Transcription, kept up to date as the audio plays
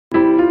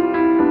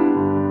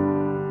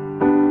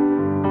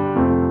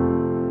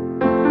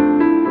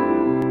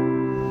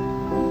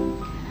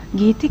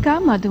ගීතිකා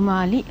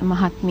මදුමාලි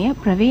මහත්මිය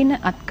ප්‍රවීණ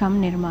අත්කම්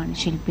නිර්මාණ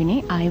ශිල්පිනී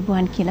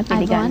ආයුබෝවන් කියලා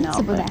පිළිගන්නවා.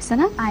 සුබ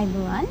දැසන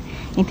ආයුබෝවන්.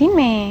 ඉතින්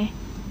මේ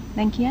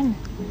දැන් කියන්න.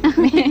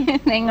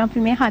 දැන්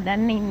අපි මේ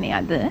හදන්න ඉන්නේ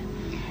අද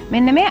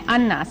මෙන්න මේ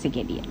අන්නාසි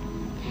ගෙඩිය.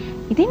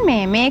 ඉතින්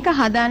මේක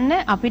හදන්න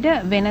අපිට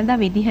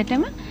වෙනදා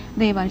විදිහටම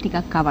දේවල්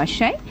ටිකක්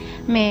අවශ්‍යයි.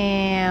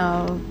 මේ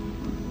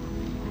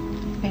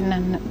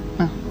පෙන්නන්න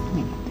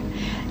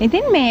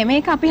ඉතින්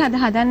මේක අපි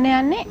හදන්න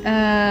යන්නේ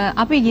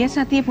අපි ගිය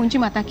සතියේ පුංචි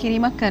මතක්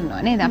කිරීමක්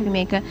කරනවා නේද? අපි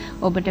මේක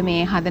ඔබට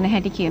මේ හදන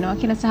හැටි කියනවා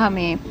කියලා සහ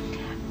මේ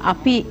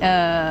අපි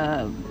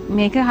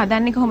මේක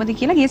හදන්නේ කොහොමද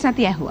කියලා ගිය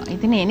සතිය ඇහුවා.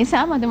 ඉතින් ඒ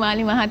නිසා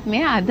මදුමාලි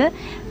මහත්මයා අද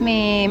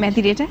මේ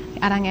මැදිරියට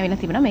අරන්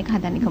ඇවිල්ලා තිබුණා මේක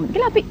හදන්නේ කොහොමද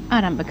කියලා අපි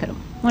ආරම්භ කරමු.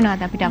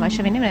 මොනවද අපිට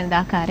අවශ්‍ය වෙන්නේ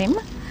වෙනදා ආකාරයෙන්ම?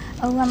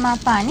 ඔව් අම්මා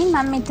පානි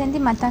මම මෙතෙන්දි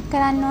මතක්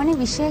කරන්න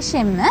ඕනේ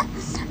විශේෂයෙන්ම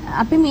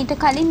අපි මීට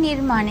කලින්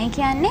නිර්මාණය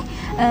කියන්නේ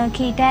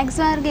කී ටැග්ස්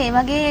වර්ග ඒ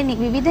වගේ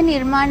විවිධ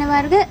නිර්මාණ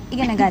වර්ග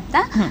ඉගෙන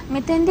ගත්තා.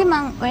 මෙතෙන්දි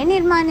මම ওই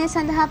නිර්මාණය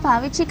සඳහා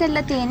පාවිච්චි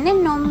කරලා තියෙන්නේ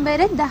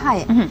නම්බර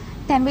 10.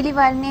 තැඹිලි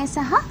වර්ණය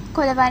සහ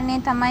කොළ වර්ණය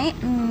තමයි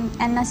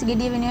අන්නාසි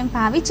ගෙඩිය වෙනුවෙන්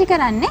පාවිච්චි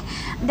කරන්නේ.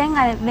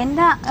 දැන් අර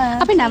වෙනදා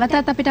අපි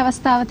නැවතත් අපිට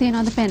අවස්ථාව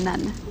තියෙනවද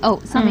පෙන්වන්න? ඔව්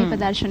සමීප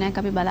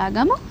දර්ශනයක් අපි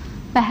බලාගමු.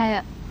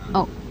 පැහැය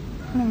ඔව්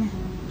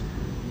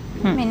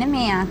මෙන්න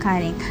මේ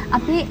ආකාරයෙන්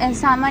අපි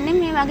සාමාන්‍යයෙන්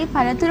මේ වගේ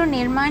පළතුරු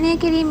නිර්මාණය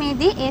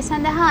කිරීමේදී ඒ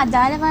සඳහා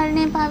අදාළ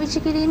වර්ණය පාවිච්චි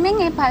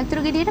කිරීමෙන් ඒ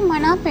පළතුරු ගෙඩියට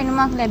මනා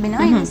පෙනුමක්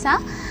ලැබෙනවා. ඒ නිසා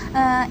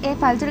ඒ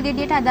පළතුරු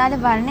ගෙඩියට අදාළ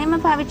වර්ණයම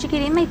පාවිච්චි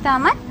කිරීම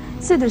ඉතාමත්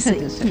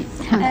සුදුසුයි.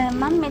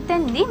 මම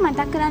මෙතෙන්දී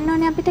මතක් කරන්න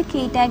ඕනේ අපිට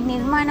කී ටැග්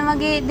නිර්මාණ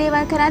වගේ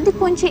දේවල් කරද්දී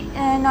පුංචි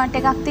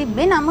නෝට් එකක්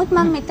තිබ්බේ. නමුත්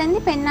මම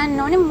මෙතෙන්දී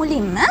පෙන්වන්න ඕනේ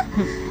මුලින්ම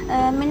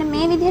මෙන්න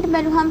මේ විදිහට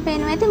බැලුවම්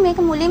පේනවා ඇති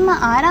මේක මුලින්ම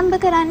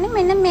ආරම්භ කරන්නේ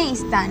මෙන්න මේ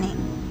ස්ථානයේ.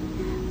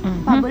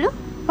 පබළු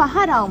පහ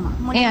රවුම.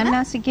 ඒ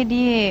අන්නාසි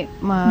ගෙඩියේ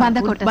බඳ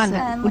කොටස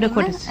උඩ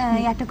කොටස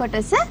යට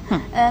කොටස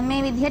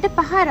මේ විදිහට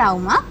පහ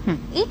රවුමක්.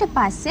 ඊට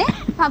පස්සේ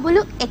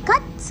පබළු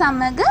එකත්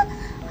සමග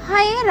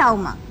 6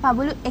 රවුමක්.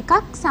 පබළු එකක්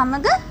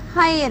සමග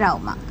 6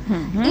 රවුමක්.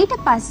 ඊට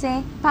පස්සේ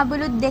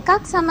පබළු දෙකක්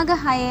සමග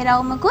 6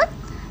 රවුමකුත්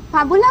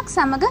පබුලක්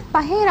සමග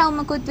 5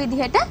 රවුමකුත්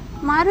විදිහට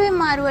මාරුවෙන්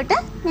මාරුවට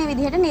මේ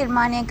විදිහට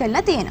නිර්මාණය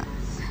කරලා තියෙනවා.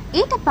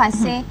 ඊට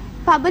පස්සේ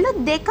පබළු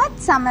දෙකත්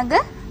සමග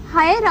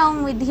 6 රවුම්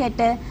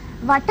විදිහට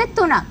වට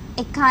 3ක්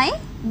 1යි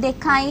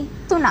 2යි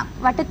 3ක්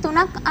වට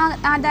 3ක්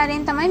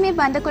ආධාරයෙන් තමයි මේ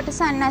බඳ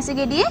කොටස අන්නාසි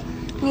ගෙඩියේ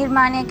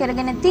නිර්මාණය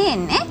කරගෙන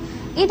තියෙන්නේ.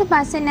 ඊට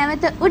පස්සේ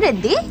නැවත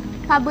උඩදී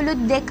පබළු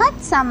දෙකත්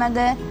සමග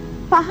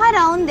 5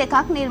 රවුම්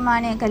දෙකක්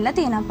නිර්මාණය කරලා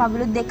තියෙනවා.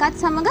 පබළු දෙකත්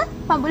සමග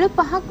පබළු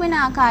 5ක් වෙන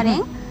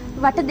ආකාරයෙන්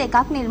වට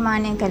දෙකක්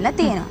නිර්මාණය කරලා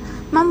තියෙනවා.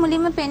 මම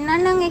මුලින්ම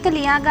පෙන්නන්නම් ඒක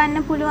ලියා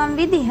ගන්න පුළුවන්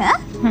විදිහ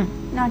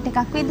නෝට්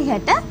එකක්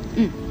විදිහට.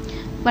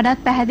 වඩාත්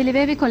පැහැදිලි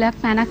වේවි කොලයක්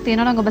පෑනක්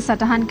තියෙනවා නම් ඔබ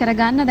සටහන්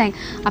කරගන්න. දැන්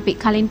අපි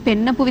කලින්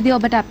පෙන්නපු විදිහ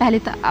ඔබට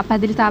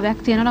අපහැදිලිතාවයක්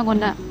තියෙනවා නම්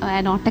ඔන්න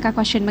නෝට් එකක්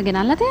වශයෙන්ම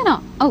ගෙනල්ලා තියෙනවා.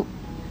 ඔව්.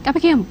 අපි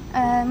කියමු.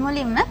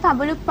 මුලින්ම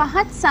පබළු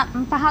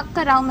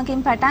පහක්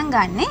රවුමකින් පටන්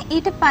ගන්න.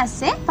 ඊට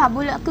පස්සේ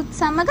පබළුකුත්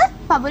සමග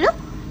පබළු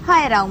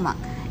 6 රවුමක්.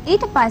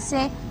 ඊට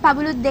පස්සේ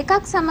පබළු දෙකක්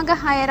සමග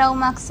 6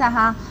 රවුමක්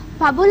සහ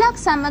පබුලක්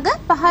සමග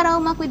 5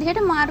 රවුමක්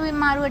විදිහට මාරුවෙන්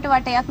මාරුවට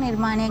වටයක්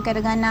නිර්මාණය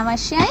කරගන්න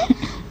අවශ්‍යයි.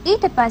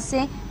 ඊට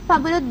පස්සේ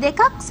පබළු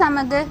දෙකක්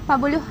සමග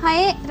පබළු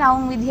 6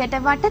 රවුම් විදිහට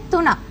වට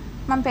 3ක්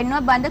මම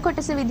පෙන්වුවා බඳ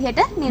කොටස විදිහට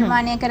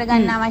නිර්මාණය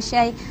කරගන්න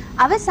අවශ්‍යයි.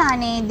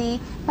 අවසානයේදී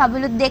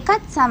පබළු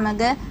දෙකත්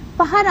සමග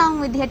 5 රවුම්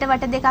විදිහට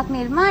වට දෙකක්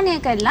නිර්මාණය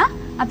කරලා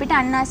අපිට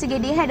අන්නාසි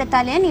ගෙඩිය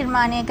හැඩතලය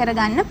නිර්මාණය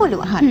කරගන්න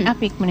පුළුවන්. හරි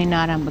අපි ඉක්මනින්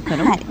ආරම්භ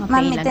කරමු.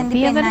 මම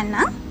මෙතෙන්දි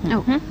පෙන්නන්නම්.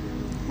 ඔව්.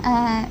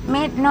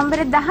 මේ නම්බර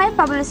 10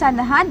 පබළු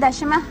සඳහා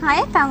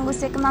 0.6 තංගුස්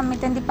එක මම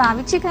මෙතෙන්දි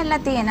පාවිච්චි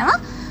කරලා තියෙනවා.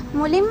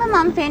 මුලින්ම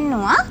මම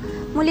පෙන්නුවා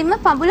මුලින්ම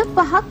පබළු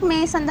 5ක්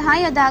මේ සඳහා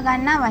යොදා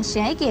ගන්න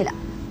අවශ්‍යයි කියලා.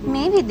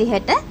 මේ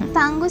විදිහට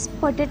තංගුස්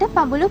පොටට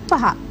පබළු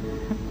 5ක්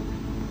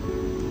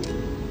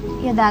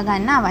යොදා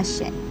ගන්න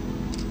අවශ්‍යයි.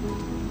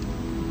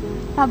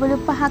 පබළු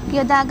 5ක්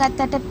යොදා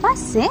ගත්තට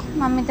පස්සේ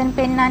මම මෙතන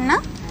පෙන්නන්නම්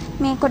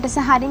මේ කොටස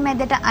හරි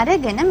මැදට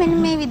අරගෙන මෙන්න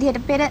මේ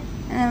විදිහට පෙර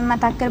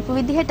මතක් කරපු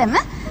විදිහටම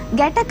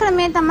ගැට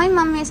ක්‍රමය තමයි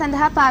මම මේ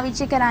සඳහා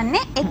පාවිච්චි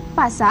කරන්නේ. එක්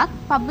පසක්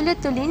පබළු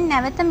තුලින්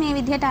නැවත මේ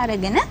විදිහට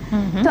අරගෙන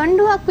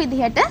තොණ්ඩුවක්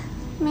විදිහට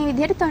මේ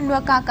විදිහට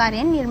තොණ්ඩුවක්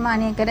ආකාරයෙන්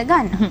නිර්මාණය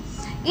කරගන්න.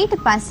 ඊට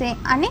පස්සේ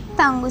අනෙක්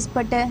තංගුස්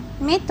පොට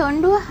මේ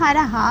තොණ්ඩුව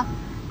හරහා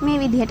මේ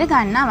විදිහට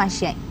ගන්න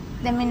අවශ්‍යයි.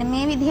 දැන් මෙන්න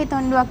මේ විදිහේ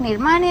තොණ්ඩුවක්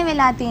නිර්මාණය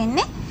වෙලා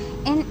තියෙන්නේ.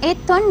 ඒ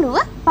තොණ්ඩුව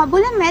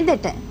පබුල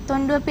මැදට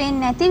තොණ්ඩුව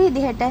පේන්නේ නැති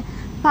විදිහට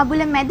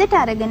පබුල මැදට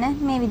අරගෙන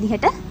මේ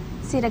විදිහට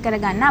සිර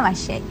කරගන්න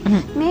අවශ්‍යයි.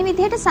 මේ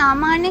විදිහට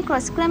සාමාන්‍ය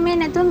ක්‍රොස් ක්‍රමයේ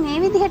නැතුව මේ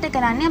විදිහට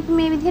කරන්නේ අපි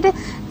මේ විදිහට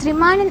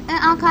ත්‍රිමාණ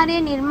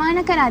ආකාරයේ නිර්මාණ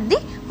කරද්දී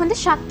හොඳ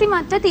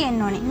ශක්තිමත්ව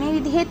තියෙන්න ඕනේ. මේ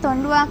විදිහේ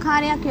තොණ්ඩු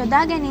ආකාරයක්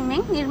යොදා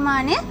ගැනීමෙන්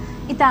නිර්මාණය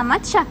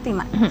ඉතාමත්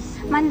ශක්තිමත්.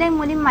 මම දැන්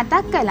මුලින්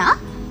මතක් කළා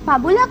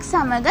පබුලක්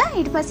සමග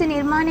ඊට පස්සේ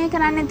නිර්මාණය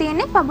කරන්න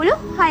තියෙන්නේ පබුලු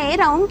 6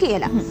 රවුම්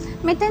කියලා.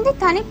 මෙතෙන්දී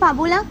තනි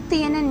පබුලක්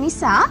තියෙන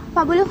නිසා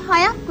පබුලු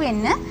 6ක්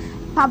වෙන්න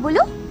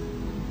පබුලු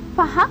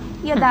 5ක්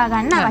යොදා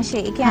ගන්න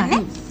අවශ්‍යයි. ඒ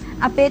කියන්නේ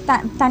අපේ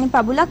තනි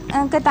පබුලක්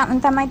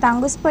තමයි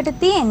තංගුස් පොට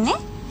තියෙන්නේ.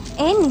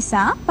 ඒ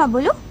නිසා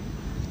පබුලු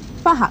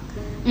 5ක්.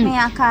 මේ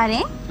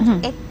ආකාරයෙන්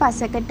එක්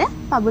පසකට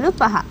පබළු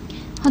 5.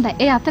 හොඳයි.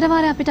 ඒ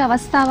අතරවාරේ අපිට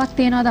අවස්ථාවක්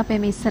තියෙනවද අපේ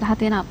මේ ඉස්සරහ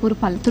තියෙන අපුරු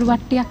පළතුරු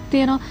වට්ටියක්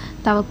තියෙනවා.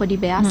 තව පොඩි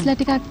බෑස්ලා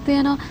ටිකක්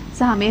තියෙනවා.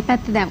 සහ මේ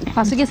පැත්තේ දැන්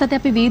පසුගිය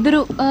සතියේ අපි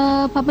වීදුරු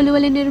පබළු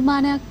වලින්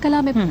නිර්මාණයක්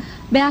කළා. මේ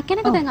බෑ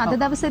කෙනෙක් දැන් අද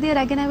දවසේදී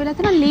රැගෙන ආවිලා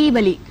තියෙනවා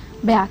ලීබලි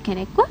බෑ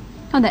කෙනෙක්ව.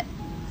 හොඳයි.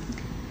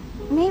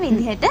 මේ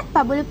විදිහට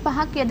පබළු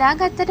 5ක්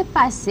යොදාගත්තට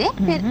පස්සේ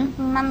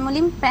මම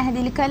මුලින්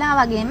පැහැදිලි කළා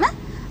වගේම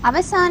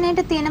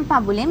අවසානයේට තියෙන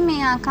පබුලෙන්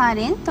මේ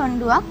ආකාරයෙන්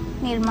තොණ්ඩුවක්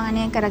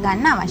නිර්මාණය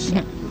කරගන්න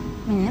අවශ්‍යයි.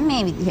 මෙන්න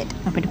මේ විදිහට.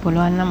 අපිට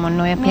පුළුවන් නම් මොන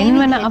ඔය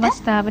පෙන්වන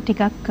අවස්ථාව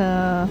ටිකක්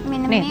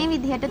මෙන්න මේ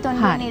විදිහට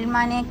තොණ්ඩුව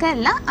නිර්මාණය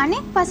කරලා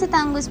අනෙක් පස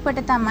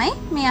තංගුස්පට තමයි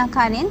මේ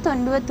ආකාරයෙන්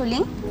තොණ්ඩුව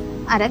තුලින්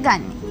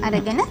අරගන්නේ.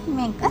 අරගෙන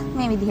මේක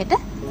මේ විදිහට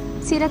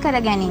සිර කර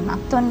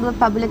ගැනීමක්. තොණ්ඩුව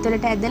පබුල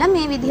තුළට ඇදලා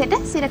මේ විදිහට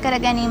සිර කර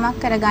ගැනීමක්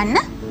කරගන්න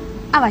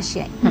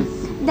අවශ්‍යයි.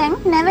 දැන්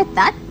නැවතත්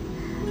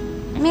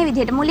මේ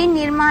විදිහට මුලින්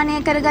නිර්මාණය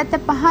කරගත්ත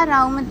පහ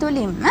රවුම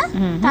තුලින්ම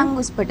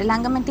තංගුස්පට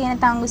ළඟම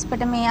තියෙන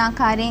තංගුස්පට මේ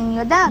ආකාරයෙන්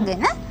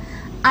යොදාගෙන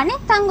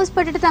අනෙක්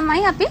තංගුස්පටට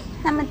තමයි අපි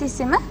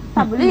හැමතිස්සෙම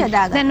පබුළු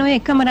යොදාගන්නේ. දැන් ඔය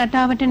එකම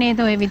රටාවට නේද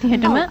ඔය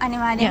විදිහටම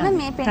අනිවාර්යයෙන්ම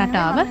මේ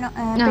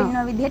පෙන්වන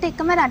විදිහට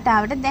එකම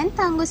රටාවට දැන්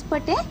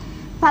තංගුස්පටේ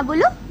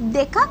පබුළු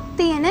දෙකක්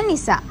තියෙන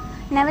නිසා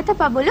නැවත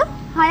පබුළු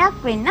 6ක්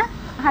වෙන්න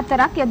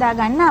 4ක් යොදා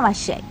ගන්න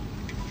අවශ්‍යයි.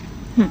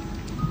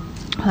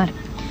 හරි.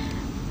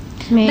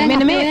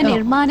 මෙන්න මේ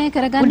නිර්මාණය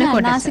කරගන්න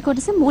අන්නාසි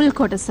කොටස මුල්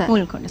කොටස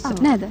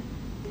නේද?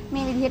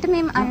 මේ විදිහට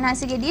මේ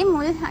අන්නාසි ගෙඩියේ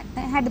මුල්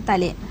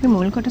හැඩතලය. මේ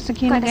මුල් කොටස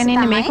කියලා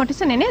කියන්නේ මේ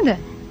කොටසනේ නේද?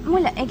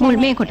 මුල්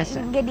මේ කොටස.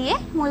 ගෙඩියේ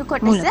මුල්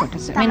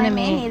කොටස. මෙන්න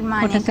මේ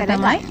නිර්මාණය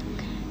තමයි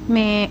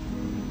මේ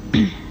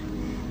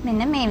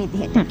මෙන්න මේ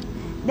විදිහට.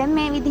 දැන්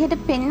මේ විදිහට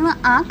පෙන්වන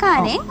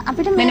ආකාරයෙන්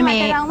අපිට මේ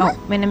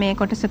වටරවුම මෙන්න මේ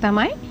කොටස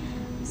තමයි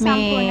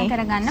සම්පූර්ණ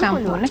කරගන්න පුළුවන්.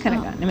 සම්පූර්ණ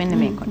කරගන්න. මෙන්න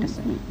මේ කොටස.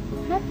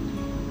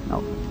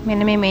 ඔව්.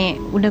 මෙන්න මේ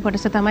උඩ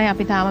කොටස තමයි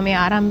අපි තාම මේ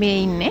ආරම්භයේ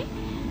ඉන්නේ.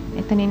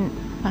 එතනින්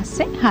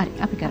පස්සේ හරි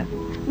අපි කරමු.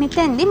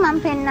 මෙතෙන්දි මම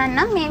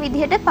පෙන්වන්නම් මේ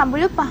විදිහට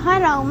පබුළු 5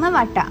 රවුම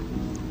වටා.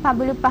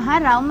 පබුළු 5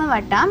 රවුම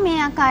වටා මේ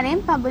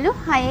ආකාරයෙන් පබුළු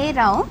 6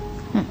 රවුම්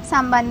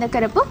සම්බන්ධ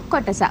කරපු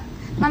කොටසක්.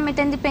 මම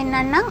මෙතෙන්දි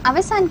පෙන්වන්නම්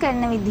අවසන්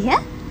කරන විදිහ.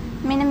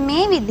 මෙන්න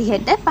මේ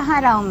විදිහට 5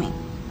 රවුමේ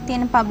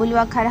තියෙන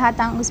පබුළුවක් හරහා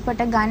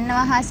තංගුස්පට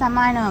ගන්නවා හා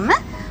සමානවම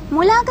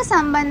මුලාක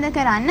සම්බන්ධ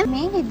කරන්න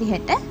මේ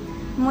විදිහට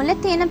මුල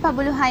තියෙන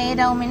පබුළු 6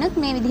 රවුමිනුත්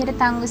මේ විදිහට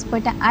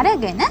තංගුස්පට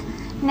අරගෙන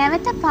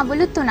නැවත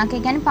පබුළු 3ක්,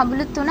 ඒ කියන්නේ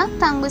පබුළු 3ක්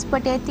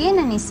තංගුස්පටේ තියෙන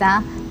නිසා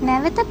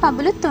නැවත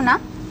පබුළු 3ක්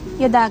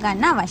යොදා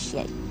ගන්න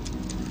අවශ්‍යයි.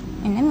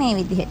 එන්න මේ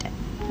විදිහට.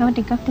 තව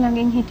ටිකක්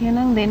ළඟින්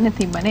හිටියනම් දෙන්න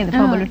තිබ්බා නේද?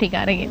 පබුළු ටික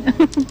අරගෙන.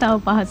 තව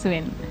පහසු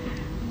වෙන්න.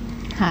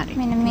 හරි.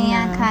 මෙන්න මේ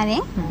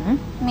ආකාරයෙන්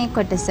මේ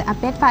කොටස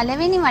අපේ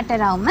පළවෙනි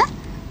වටරවුම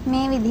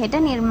මේ විදිහට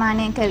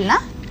නිර්මාණය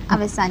කරලා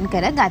අවසන්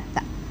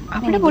කරගත්තා.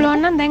 අපිට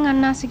පුළුවන් නම් දැන්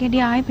අන්නාසි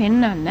ගෙඩිය ආයේ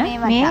පෙන්වන්න.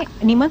 මේ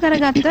නිම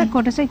කරගත්ත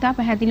කොටස ඉතා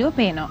පැහැදිලිව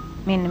පේනවා.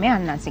 මෙන්න මේ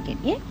අන්නාසි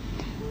ගෙඩියේ.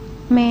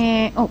 මේ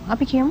ඔව්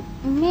අපි කියමු.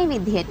 මේ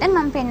විදිහට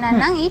මම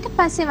පෙන්වන්නම්. ඊට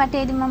පස්සේ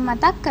වටේදී මම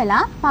මතක්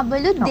කළා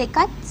පබළු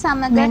දෙකත්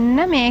සමග මෙන්න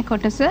මේ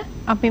කොටස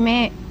අපි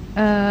මේ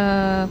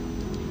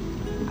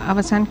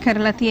අවසන්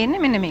කරලා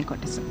තියෙන්නේ මෙන්න මේ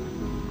කොටස.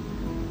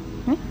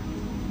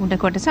 උඩ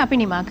කොටස අපි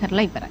නිමා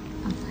කරලා ඉවරයි.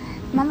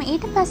 මම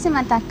ඊට පස්සේ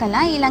මතක්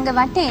කළා ඊළඟ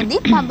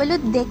වටේදී පබළු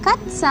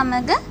දෙකත්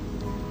සමග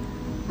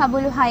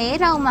පබළු 6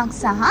 රවුමක්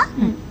සහ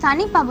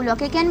තනි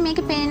පබළුවක්. ඒ කියන්නේ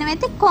මේකේ පේනවා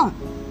ඇති කොන්.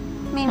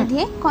 මේ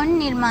විදිහේ කොන්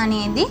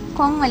නිර්මාණයේදී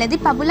කොන් වලදී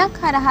පබුලක්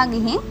හරහා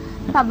ගිහින්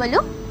පබළු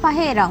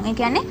 5 රවුම්. ඒ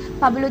කියන්නේ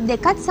පබළු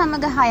දෙකත්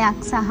සමග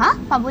 6ක් සහ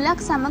පබුලක්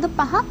සමග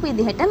 5ක්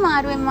විදිහට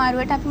මාරුවෙන්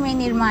මාරුවට අපි මේ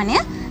නිර්මාණය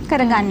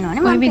කරගන්න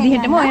ඕනේ. ඔය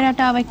විදිහටම ඔය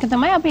රටාව එක්ක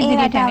තමයි අපි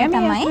ඉදිරියට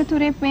යන්නේ. මේ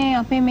අතුරේ මේ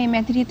අපේ මේ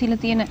මැදිරිය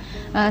තියලා තියෙන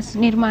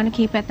නිර්මාණ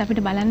කීපයක්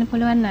අපිට බලන්න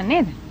පුළුවන්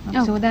නේද?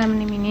 අපි සෝදානම්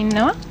නිමින්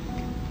ඉන්නවා.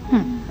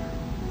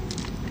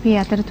 අපි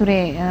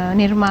අතරතුරේ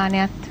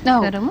නිර්මාණයත්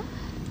කරමු.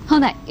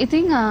 හොඳයි.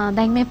 ඉතින්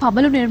දැන් මේ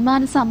පබළු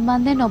නිර්මාණ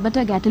සම්බන්ධයෙන් ඔබට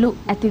ගැටලු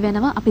ඇති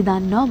වෙනවා අපි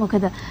දන්නවා.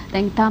 මොකද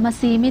දැන් තාම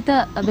සීමිත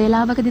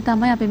වේලාවකදී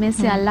තමයි අපි මේ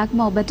සියල්ලක්ම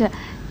ඔබට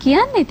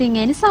කියන්නේ. ඉතින්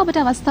ඒ නිසා ඔබට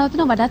අවස්ථාව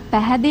තියෙනවා වඩාත්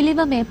පැහැදිලිව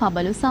මේ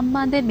පබළු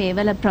සම්බන්ධයෙන්,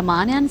 මේවල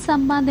ප්‍රමාණයන්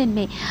සම්බන්ධයෙන්,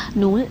 මේ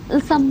නූල්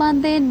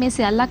සම්බන්ධයෙන් මේ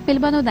සියල්ලක්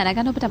පිළිබඳව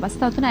දැනගන්න ඔබට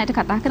අවස්ථාව තියෙනවා. ඒකට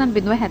කතා කරන්න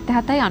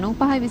 077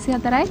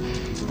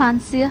 95 24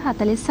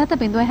 547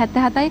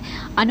 077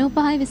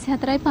 95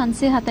 24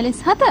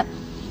 547.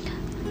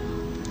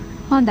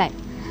 හොඳයි.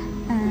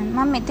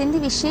 මම මෙතෙන්දි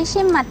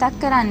විශේෂයෙන් මතක්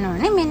කරන්න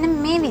ඕනේ මෙන්න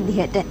මේ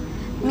විදිහට.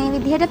 මේ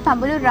විදිහට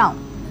පබළු රවුම්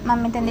මම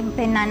මෙතෙන්දි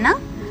පෙන්නන්නම්.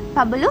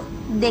 පබළු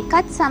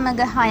දෙකත් සමග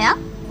 6ක්,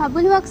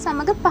 පබළුවක්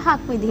සමග 5ක්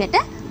විදිහට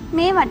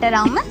මේ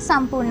වටරවුම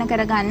සම්පූර්ණ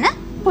කරගන්න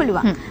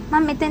පුළුවන්.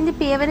 මම මෙතෙන්දි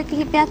පියවර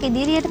කිහිපයක්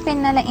ඉදිරියට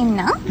පෙන්නලා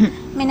ඉන්නම්.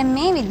 මෙන්න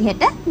මේ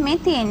විදිහට මේ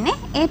තියෙන්නේ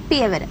ඒ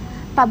පියවර.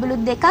 පබළු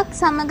දෙකක්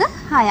සමග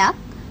 6ක්,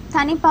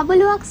 තනි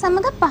පබළුවක්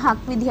සමග 5ක්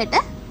විදිහට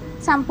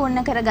සම්පූර්ණ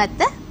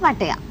කරගත්ත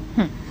වටයක්.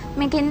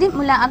 මේකෙන්දි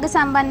මුල අග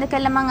සම්බන්ධ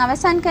කරලා මම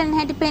අවසන් කරන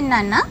හැටි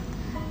පෙන්නන්න.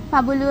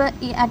 පබළුව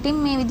යටින්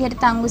මේ විදිහට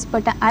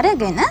තංගුස්පට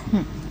අරගෙන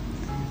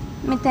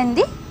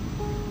මෙතෙන්දි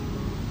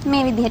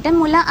මේ විදිහට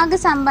මුල අග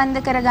සම්බන්ධ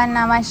කරගන්න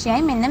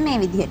අවශ්‍යයි. මෙන්න මේ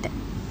විදිහට.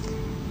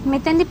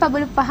 මෙතෙන්දි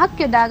පබළු 5ක්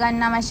යොදා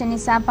ගන්න අවශ්‍ය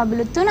නිසා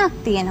පබළු 3ක්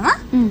තියෙනවා.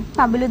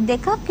 පබළු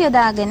 2ක්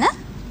යොදාගෙන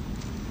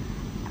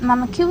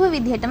මම කිව්ව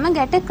විදිහටම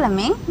ගැට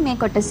ක්‍රමෙන් මේ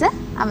කොටස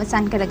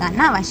අවසන්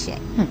කරගන්න අවශ්‍යයි.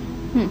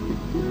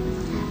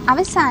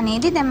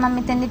 අවසානයේදී දැන් මම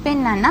මෙතෙන්දි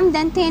පෙන්නන්නම්.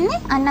 දැන් තියෙන්නේ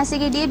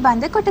අන්නසිගෙඩියේ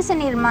බඳ කොටස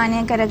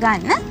නිර්මාණය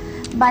කරගන්න.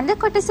 බඳ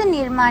කොටස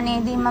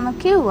නිර්මාණයේදී මම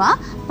කිව්වා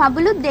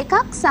පබළු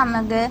 2ක්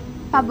සමග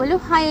පබළු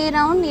 6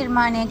 රවුන්ඩ්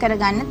නිර්මාණය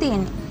කරගන්න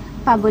තියෙන්නේ.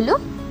 පබළු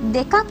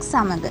 2ක්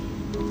සමග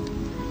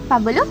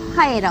පබළු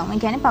 6 රවුන්ඩ්. ඒ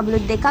කියන්නේ පබළු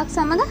 2ක්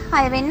සමග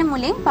 6 වෙන්න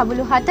මුලින්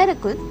පබළු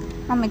 4කුත්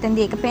මම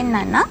මෙතනදී ඒක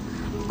පෙන්නන්නම්.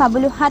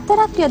 පබළු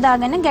 4ක්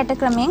යොදාගෙන ගැට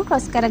ක්‍රමයෙන්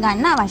ක්‍රොස්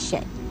කරගන්න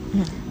අවශ්‍යයි.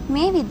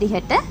 මේ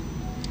විදිහට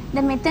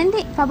දැන්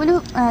මෙතෙන්දී පබළු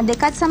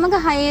 2ක් සමග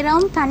 6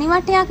 රවුන්ඩ් තනි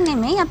වටයක්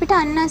නෙමෙයි අපිට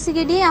අන්නාසි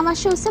ගෙඩියේ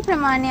අවශ්‍ය උස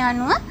ප්‍රමාණය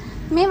අනුව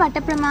මේ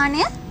වට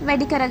ප්‍රමාණය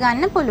වැඩි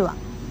කරගන්න පුළුවන්.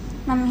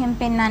 මම මෙහෙම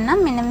පෙන්නන්නම්.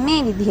 මෙන්න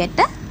මේ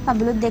විදිහට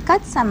පබළු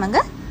 2ත් සමග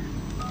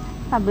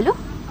පබළු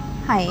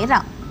 6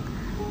 රවුන්ඩ්.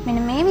 මෙන්න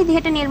මේ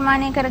විදිහට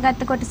නිර්මාණය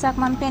කරගත්ත කොටසක්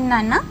මම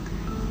පෙන්නන්නම්.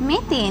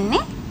 මේ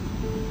තියෙන්නේ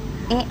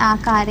ඒ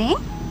ආකාරයෙන්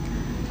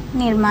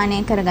නිර්මාණය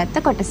කරගත්ත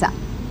කොටසක්.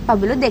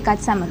 පබළු 2ත්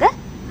සමග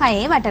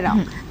 6 වට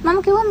රවුන්ඩ්. මම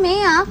කිව්වා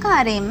මේ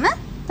ආකාරයෙන්ම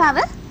තව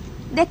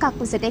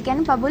දෙකක් උසට. ඒ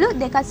කියන්නේ පබළු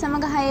 2ත්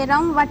සමග 6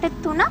 රවුන්ඩ් වට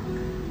 3ක්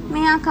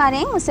මේ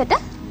ආකාරයෙන් උසට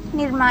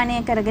නිර්මාණය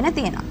කරගෙන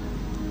තියෙනවා.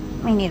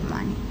 මේ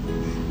නිර්මාණය.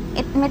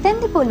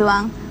 මෙතෙන්දි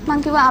පුළුවන් මම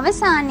කිව්වා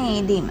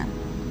අවසානයේදීම.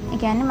 ඒ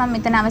කියන්නේ මම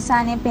මෙතන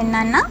අවසානයේ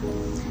පෙන්නන්නම්.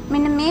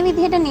 මෙන්න මේ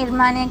විදිහට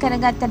නිර්මාණය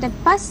කරගත්තට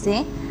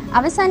පස්සේ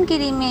අවසන්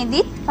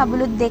කිරීමේදී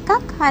පබළු 2ක්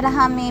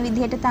හරහා මේ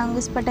විදිහට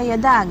තංගුස්පට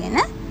යොදාගෙන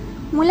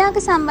මුලාක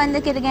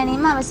සම්බන්ධ කර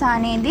ගැනීම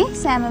අවසානයේදී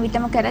සෑම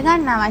විටම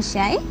කරගන්න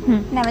අවශ්‍යයි.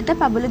 නැවත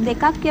පබළු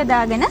 2ක්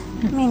යොදාගෙන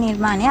මේ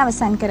නිර්මාණය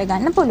අවසන්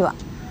කරගන්න පුළුවන්.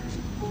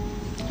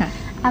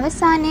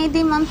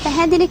 අවසානයේදී මම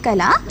පැහැදිලි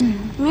කළා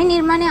මේ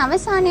නිර්මාණය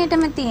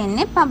අවසානයේටම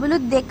තියෙන්නේ පබළු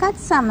 2ත්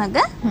සමග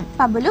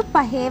පබළු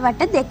 5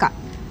 වට 2ක්.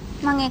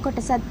 මම ඒ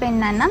කොටසත්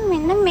පෙන්නන්නම්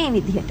මෙන්න මේ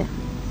විදිහට.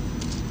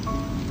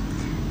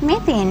 මේ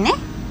තියෙන්නේ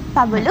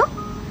පබළු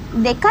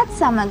 2ත්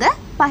සමග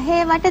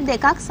 5 වට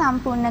 2ක්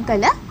සම්පූර්ණ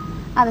කළ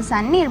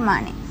අවසන්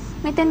නිර්මාණය.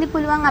 මෙතෙන්දි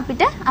පුළුවන්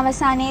අපිට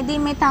අවසානයේදී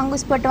මේ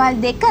තංගුස් පොටවල්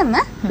දෙකම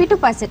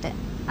පිටුපසට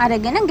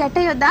අරගෙන ගැට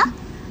යොදා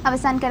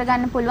අවසන්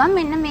කරගන්න පුළුවන්.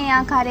 මෙන්න මේ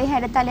ආකාරයේ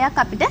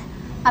හැඩතලයක් අපිට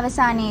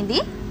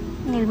අවසානයේදී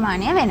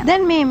නිර්මාණය වෙනවා.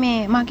 දැන් මේ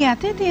මගේ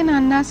අතේ තියෙන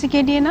අන්නාසි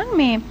ගෙඩිය නම්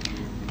මේ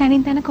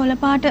තනින් තන කොළ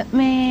පාට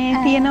මේ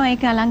තියෙනවා.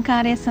 ඒක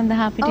අලංකාරය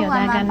සඳහා අපිට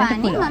යොදා ගන්නත්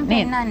පුළුවන්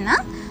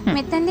නේද?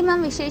 මෙතෙන්දි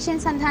මම විශේෂයෙන්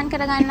සඳහන්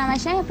කරගන්න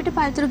අවශ්‍යයි අපිට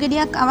පළතුරු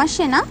ගෙඩියක්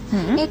අවශ්‍ය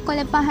නම් ඒ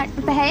කොළ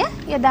පැහැය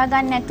යොදා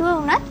ගන්න නැතුව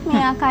වුණත්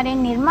මේ ආකාරයෙන්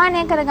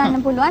නිර්මාණය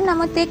කරගන්න පුළුවන්.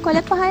 නමුත් ඒ කොළ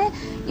පැහැය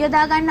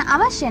යොදා ගන්න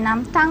අවශ්‍ය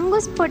නම්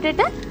තංගුස්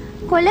පොටට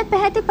කොළ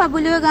පැහැති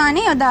පබළුව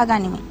ගානේ යොදා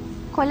ගනිමින්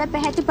කොළ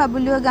පැහැති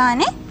පබළුව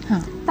ගානේ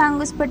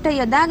තංගුස් පොට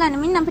යොදා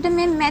ගනිමින් අපිට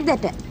මේ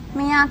මැදට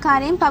මේ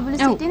ආකාරයෙන් පබළු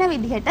සිටින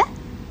විදිහට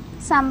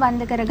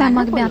සම්බන්ධ කරගන්න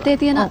පුළුවන්. මගේ අතේ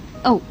තියෙන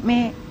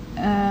මේ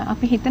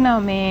අපි හිතනවා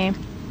මේ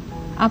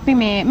අපි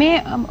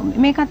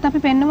මේකත් අපි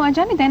පෙන්නවා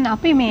ජනි. දැන්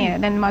අපි මේ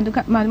දැන්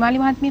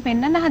මදුමාලි මහත්මිය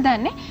පෙන්වන්න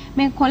හදන්නේ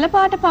මේ කොළ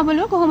පාට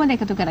පබළුව කොහොමද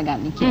එකතු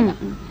කරගන්නේ කියලා.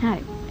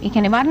 හරි. ඒ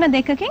කියන්නේ වර්ණ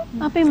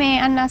දෙකකින් අපි මේ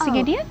අන්නාසි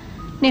ගෙඩිය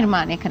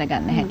නිර්මාණය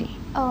කරගන්න හැටි.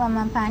 ඔව්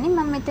අම්මා පානි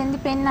මම මෙතෙන්දි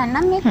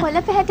පෙන්නන්නම් මේ කොළ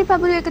පැහැති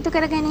පබළු එකතු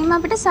කර ගැනීම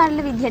අපිට සරල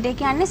විදිහට. ඒ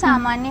කියන්නේ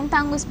සාමාන්‍යයෙන්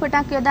තංගුස්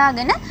පොටක්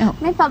යොදාගෙන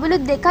මේ පබළු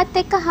දෙකත්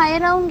එක්ක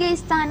 6 රවුන්ඩ්ගේ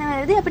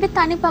ස්ථානවලදී අපිට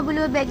තනි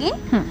පබළුව බැගින්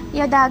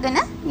යොදාගෙන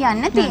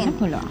යන්න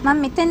තියෙනවා.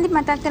 මම මෙතෙන්දි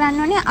මතක්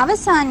කරන්න ඕනේ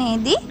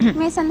අවසානයේදී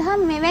මේ සඳහා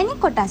මෙවැනි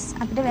කොටස්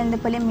අපිට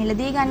වෙළඳපොලේ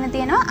මිලදී ගන්න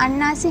තියෙනවා.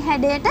 අන්නාසි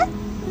හැඩයට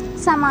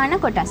සමාන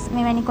කොටස්.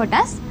 මෙවැනි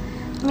කොටස්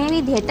මේ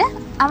විදිහට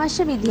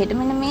අවශ්‍ය විදිහට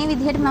මෙන්න මේ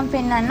විදිහට මම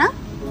පෙන්නන්නම්.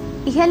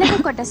 ඉහළට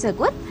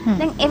කොටසකුත්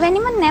දැන්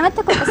එවැනිම නැවත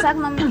කොටසක්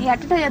මම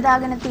යටට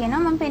යොදාගෙන තියෙනවා.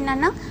 මම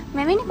පෙන්නන්නම්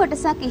මෙවැනි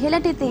කොටසක්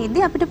ඉහළට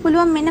තියෙද්දි අපිට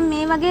පුළුවන් මෙන්න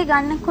මේ වගේ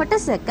ගන්න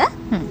කොටසක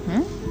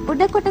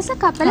උඩ කොටස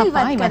කපලා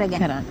ඉවත්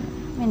කරගෙන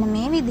මෙන්න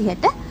මේ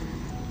විදිහට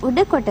උඩ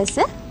කොටස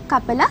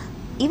කපලා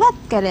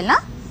ඉවත් කරලා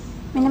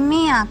මෙන්න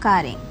මේ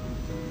ආකාරයෙන්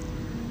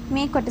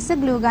මේ කොටස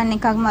ග්ලූ ගන්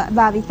එකක්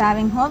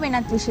භාවිතාවෙන් හෝ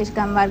වෙනත් විශේෂ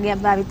ගම්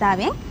වර්ගයක්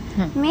භාවිතාවෙන්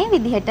මේ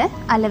විදිහට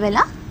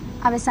අලවලා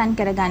අවසන්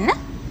කරගන්න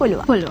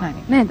පුළුවන්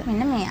නේද?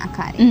 මෙන්න මේ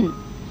ආකාරයෙන්.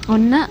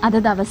 ඔන්න අද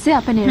දවසේ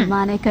අප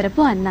නිර්මාණය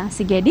කරපු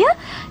අන්නාසි ගෙඩිය.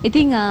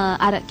 ඉතින්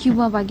අර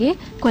කිව්වා වගේ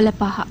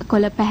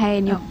කොළ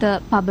පැහැයෙන් යුක්ත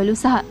පබළු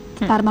සහ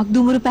තරමක්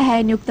දුමුරු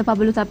පැහැයෙන් යුක්ත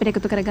පබළුත් අපිට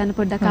එකතු කරගන්න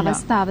පොඩ්ඩක්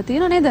අවස්ථාව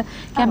තියෙනවා නේද?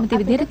 කැමති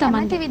විදිහට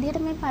තමයි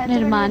මේ පළතුරු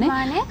නිර්මාණය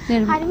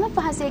හරිම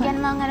පහසුයි.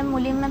 කියන්නේ මම අර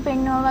මුලින්ම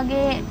පෙන්වුවා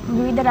වගේ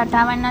විවිධ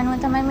රටාවන් අනුව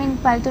තමයි මේ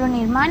පළතුරු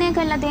නිර්මාණය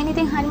කරලා තියෙන්නේ.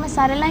 ඉතින් හරිම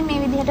සරලයි මේ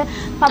විදිහට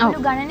පබළු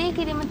ගණනය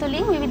කිරීම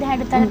තුළින් විවිධ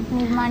හැඩතල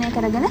නිර්මාණය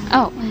කරගෙන.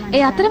 ඔව්.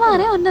 ඒ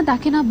අතරමාරේ ඔන්න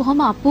දකින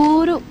බොහොම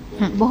අපූර්ව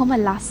බොහොම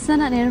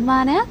ලස්සන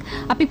නිර්මාණයක්.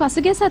 අපි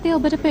පසුගිය සතියේ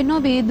ඔබට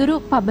පෙන්වුවා වීදුරු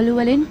පබළු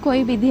වලින්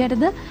කොයි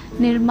විදිහටද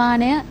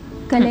නිර්මාණය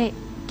කළේ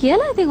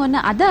කියලා. ඉතින් ඔන්න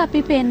අද අපි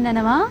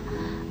පෙන්නනවා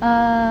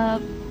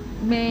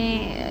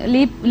මේ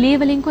ලී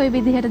වලින් කොයි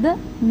විදිහටද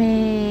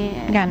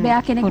මේ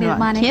බෑ කෙනෙක්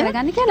නිර්මාණය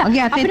කරගන්නේ කියලා.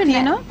 ඔගේ අතේ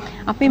තියෙනවා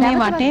අපි මේ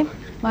වටේ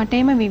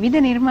වටේම විවිධ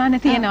නිර්මාණ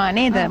තියෙනවා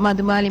නේද?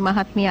 මදුමාලි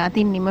මහත්මිය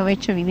අතින් නිම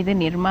වෙච්ච විවිධ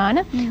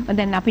නිර්මාණ.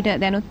 දැන් අපිට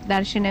දැනුත්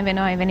දර්ශන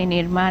වෙනවා එවැනි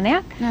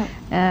නිර්මාණයක්.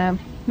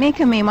 මේක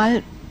මේ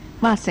මල්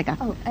වාස් එකක්.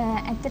 ඔව්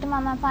ඇත්තටම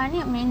මම පාණි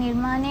මේ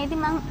නිර්මාණයේදී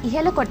මම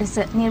ඉහළ කොටස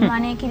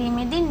නිර්මාණය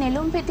කිරීමේදී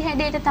නෙළුම් පෙති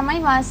හැඩයට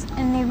තමයි වාස්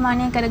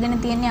නිර්මාණය කරගෙන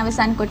තියෙන්නේ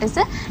අවසන් කොටස.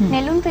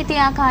 නෙළුම් පෙති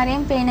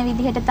ආකාරයෙන් පේන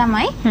විදිහට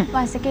තමයි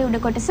වාස් එකේ උඩ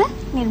කොටස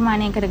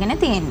නිර්මාණය කරගෙන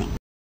තියෙන්නේ.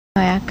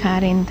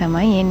 ආකාරයෙන්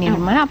තමයි මේ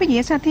නිර්මාණ අපි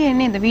ගිය සතියේ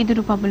නේද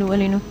වීදුරු පබළු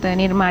වලිනුත්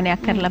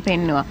නිර්මාණයක් කරලා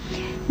පෙන්නුවා.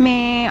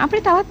 මේ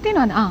අපිට තවත්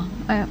තියෙනවද?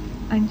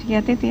 අංජි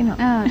යතේ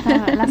තියෙනවා.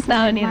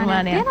 ලස්සන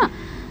නිර්මාණයක් තියෙනවා.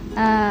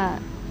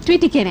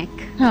 ට්විටි කෙනෙක්.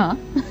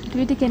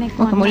 ට්විටි කෙනෙක්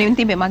මුලින්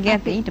තිබේ මගේ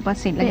අතේ ඊට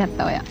පස්සේ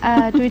ඉල්ලගත්තා ඔයා.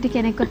 ට්විටි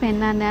කෙනෙක්ව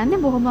පෙන්වන්න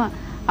යන්නේ බොහොම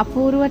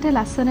අපූර්වට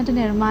ලස්සනට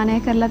නිර්මාණය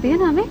කරලා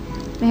තියෙනවා මේ.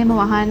 මෙහෙම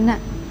වහන්න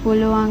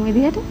පුළුවන්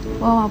විදිහට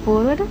බොහොම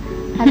අපූර්වට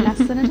හරි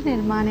ලස්සනට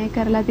නිර්මාණය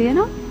කරලා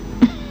තියෙනවා.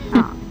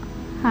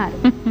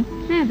 හරි.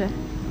 නේද?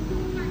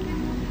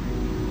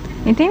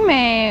 ඉතින්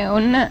මේ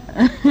ඔන්න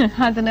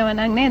හදනවා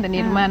නම් නේද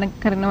නිර්මාණ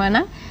කරනවා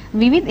නම්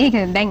විවිධ ඒක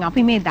දැන්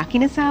අපි මේ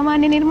දකින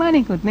සාමාන්‍ය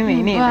නිර්මාණයකුත්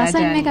නෙමෙයි නේද?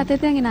 වාසන් මේ කතේ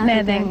තියගෙන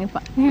නෑ දැන්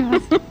එපා.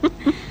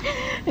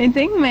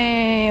 ඉතින්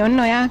මේ ඔන්න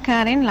ඔය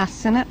ආකාරයෙන්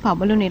ලස්සන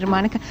පබළු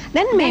නිර්මාණ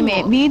දැන්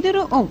මේ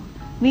වීදුරු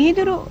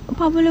වීදුරු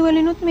පබළු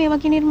වලිනුත් මේ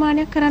වගේ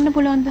නිර්මාණයක් කරන්න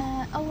පුළුවන්ද?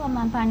 ඔව්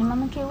මම පාණි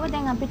මම කිව්වා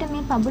දැන් අපිට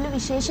මේ පබළු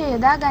විශේෂ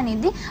යොදා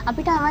ගනිද්දී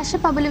අපිට අවශ්‍ය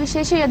පබළු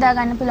විශේෂ යොදා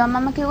ගන්න පුළුවන්.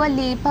 මම කිව්වා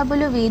ලී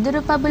පබළු,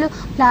 වීදුරු පබළු,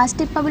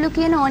 ප්ලාස්ටික් පබළු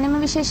කියන ඕනෙම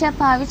විශේෂයක්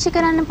පාවිච්චි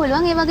කරන්න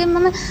පුළුවන්. ඒ වගේම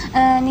මම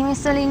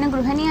නිවෙස් වල ඉන්න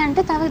ගෘහණියන්ට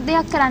තව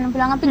දෙයක් කරන්න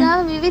පුළුවන්. අපි ගාව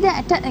විවිධ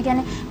ඇට,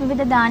 يعني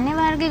විවිධ ධාන්‍ය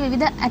වර්ග,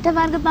 විවිධ ඇට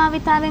වර්ග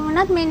භාවිතාවෙන්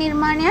උනත් මේ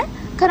නිර්මාණයන්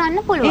කරන්න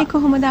පුළුවන්. ඒ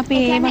කොහොමද අපි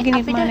මේ වගේ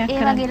නිර්මාණයක් කරන්නේ?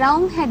 ඒ වගේ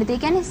රවුම් හැඩද, ඒ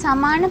කියන්නේ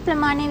සමාන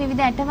ප්‍රමාණයේ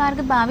විවිධ ඇට වර්ග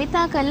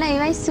භාවිතා කරලා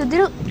ඒවයි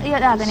සිදුරු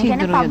යොදාගෙන,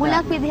 කියන්නේ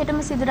පබුලක් විදිහටම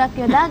සිදුරක්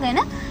යොදාගෙන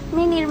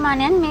මේ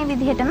නිර්මාණයන් මේ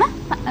විදිහටම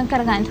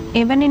කරගන්න.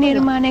 එවැනි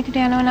නිර්මාණයකට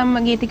යනවා නම්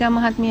ගීතිකා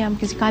මහත්මිය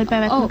කිසි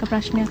කල්පවැක්මක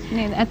ප්‍රශ්නයක්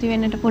නේද ඇති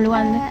වෙන්නට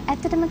පුළුවන්ද?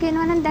 ඇත්තටම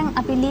කියනවා නම් දැන්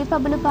අපි ලී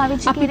පබළු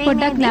පාවිච්චි කිරීමේ අපි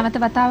පොඩ්ඩක් නැවත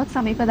වතාවක්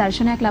සමීප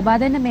දර්ශනයක් ලබා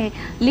දෙන්න. මේ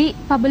ලී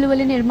පබළු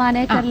වලින්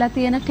නිර්මාණය කරලා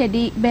තියෙන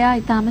ටෙඩි බෙයා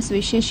ඉතාම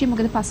විශේෂයි.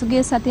 මොකද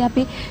පසුගිය සතියේ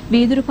අපි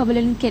වීදුරු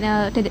පබළු වලින්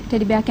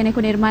ටෙඩි බෙයා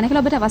කෙනෙකු නිර්මාණය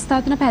කළා. ඔබට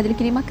අවස්ථාව තුන පැහැදිලි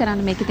කිරීමක්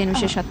කරන්න මේකේ තියෙන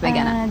විශේෂත්වය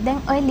ගැන. දැන්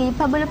ওই ලී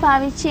පබළු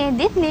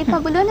පාවිච්චියේදී ලී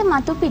පබළු වල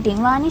මතු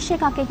පිටින් වානිෂ්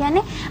එකක්, ඒ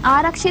කියන්නේ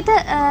ආරක්ෂිත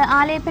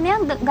ආලේපනයක්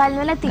ගල්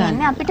වල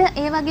තියෙන්නේ. අපිට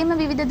ඒ වගේම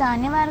විවිධ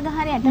ධාන්‍ය වර්ග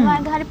හරි ඇට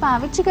වර්ග හරි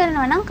පාවිච්චි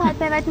කරනවා නම්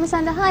කල්පැවැත්ම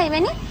සඳහා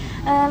එවැනි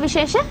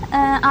විශේෂ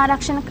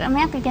ආරක්ෂණ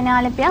ක්‍රමයක්, ඒ කියන්නේ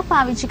ආලේපයක්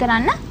පාවිච්චි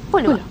කරන්න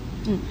පුළුවන්.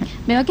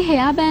 මේ වගේ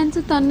හෙයා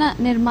බෑන්ඩ්ස් උත්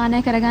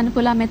නිර්මාණය කරගන්න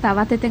පුළුවන්. මේ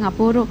තවත් ඉතින්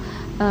අපූර්ව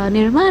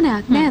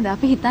නිර්මාණයක් නේද?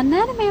 අපි හිතන්නේ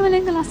නැහැ මේ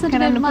වලින් ලස්සන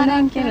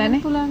නිර්මාණයක් කරන්න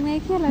පුළුවන් මේ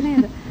කියලා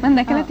නේද? මම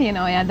දැකලා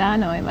තියෙනවා ඔයා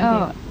දානවා ඒ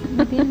වගේ.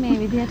 ඉතින් මේ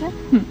විදිහට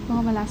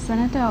කොහොම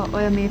ලස්සනට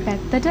ඔය මේ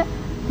පැත්තට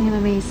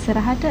මෙහෙම මේ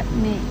ඉස්සරහට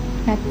මේ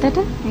පැත්තට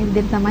මේ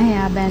විදිහට තමයි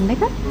හෙයා බෑන්ඩ්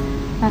එක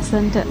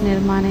ලස්සනට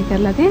නිර්මාණය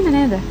කරලා තියෙන්නේ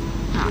නේද?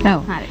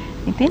 ඔව්. හරි.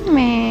 ඉතින්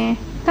මේ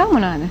තව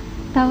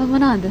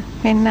මොනවද?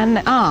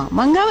 පෙන්නන්න.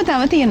 මං ගාව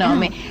තව තියෙනවා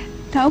මේ.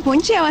 තව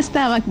පුංචි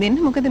අවස්ථාවක් දෙන්න.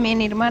 මොකද මේ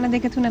නිර්මාණ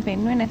දෙක තුන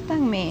පෙන්වුවේ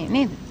නැත්නම් මේ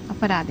නේද?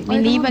 අපරාධේ.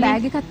 මේ ලී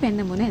බෑග් එකක්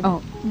පෙන්නමු නේද?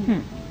 ඔව්.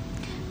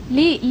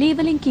 ලී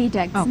වලින් කී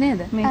ටැග්ස් නේද?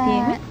 මේ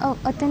තියෙන්නේ. ඔව්.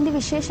 ඔතෙන්දි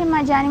විශේෂයෙන්ම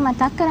අජානි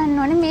මතක්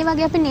කරන්න ඕනේ මේ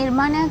වගේ අපි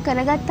නිර්මාණයක්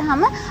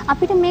කරගත්තාම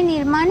අපිට මේ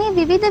නිර්මාණය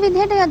විවිධ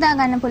විදිහට යොදා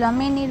ගන්න පුළුවන්.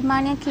 මේ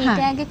නිර්මාණය කී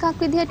ටැග් එකක්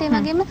විදිහට, ඒ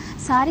වගේම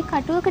සාරි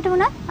කටුවකට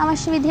වුණත්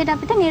අවශ්‍ය විදිහට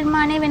අපිට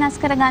නිර්මාණය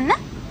වෙනස් කරගන්න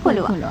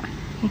පුළුවන්.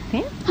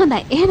 හොඳයි.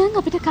 එහෙනම්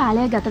අපිට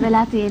කාලය ගත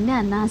වෙලා තියෙන්නේ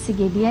අන්නාසි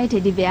ගෙඩියයි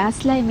ටෙඩි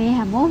බෙයාස්ලයි මේ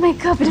හැමෝම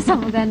එක අපිට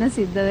සමුගන්න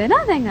සිද්ධ වෙනවා.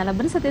 දැන්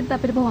ලබන සතියේත්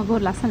අපිට බොහොම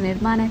අපූර්ව ලස්සන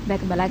නිර්මාණයක්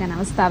දැක බලා ගන්න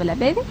අවස්ථාව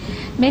ලැබෙවි.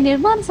 මේ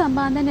නිර්මාණ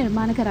සම්බන්ධයෙන්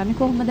නිර්මාණ කරන්නේ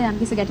කොහොමද?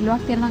 යම්කිසි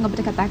ගැටලුවක් තියෙනවා නම්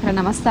අපිට කතා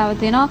කරන්න අවස්ථාව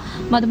තියෙනවා.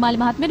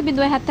 මදුමාලි මහත්මියට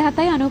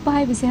 077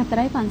 95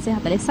 24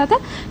 547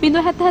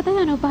 077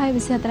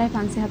 95 24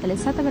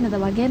 547 වෙනද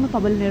වගේම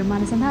පබළු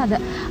නිර්මාණ සඳහා අද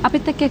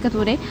අපිත් එක්ක එකතු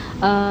වුණේ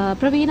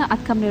ප්‍රවීණ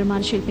අත්කම්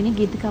නිර්මාණ ශිල්පිනී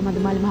ගීතිකා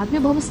මදුමාලි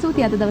මහත්මිය. බොහොම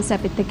ස්තුතියි අද දවසේ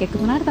අපිත් එක්ක එකතු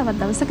වුණාට. තවත්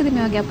දවසකදී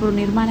මේ වගේ අපූර්ව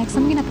නිර්මාණයක්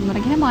සමගින් අපි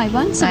මුරගෙන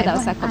ආයිවන් සුබ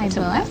දවසක්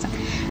ඔබට.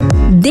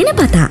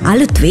 දිනපතා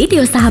අලුත්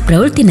වීඩියෝ සහ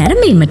ප්‍රවෘත්ති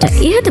නැරඹීමට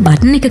ඉහත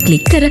බටන් එක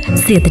ක්ලික් කර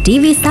සියත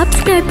TV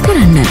subscribe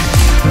කරන්න.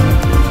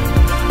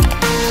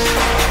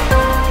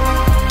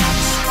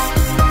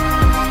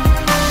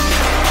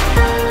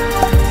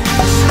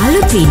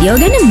 අලුත් වීඩියෝ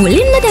ගැන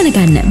මුලින්ම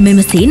දැනගන්න මෙම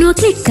සීනුව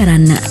ක්ලික්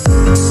කරන්න.